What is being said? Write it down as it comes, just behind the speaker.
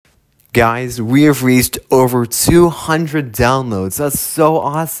Guys, we have reached over 200 downloads. That's so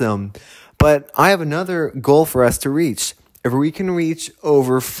awesome. But I have another goal for us to reach. If we can reach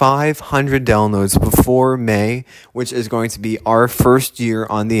over 500 downloads before May, which is going to be our first year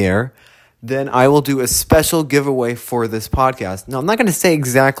on the air, then I will do a special giveaway for this podcast. Now, I'm not going to say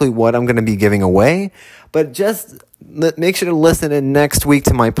exactly what I'm going to be giving away, but just make sure to listen in next week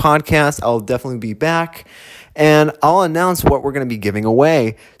to my podcast. I'll definitely be back, and I'll announce what we're going to be giving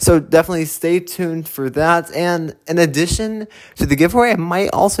away. So definitely stay tuned for that. And in addition to the giveaway, I might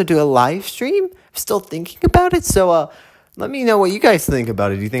also do a live stream. I'm still thinking about it. So let me know what you guys think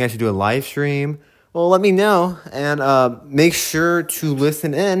about it. Do you think I should do a live stream? Well, let me know, and make sure to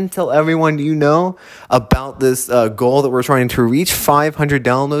listen in. Tell everyone you know about this goal that we're trying to reach, 500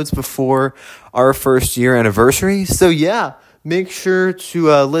 downloads before our first year anniversary. So yeah, make sure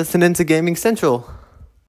to listen into Gaming Central.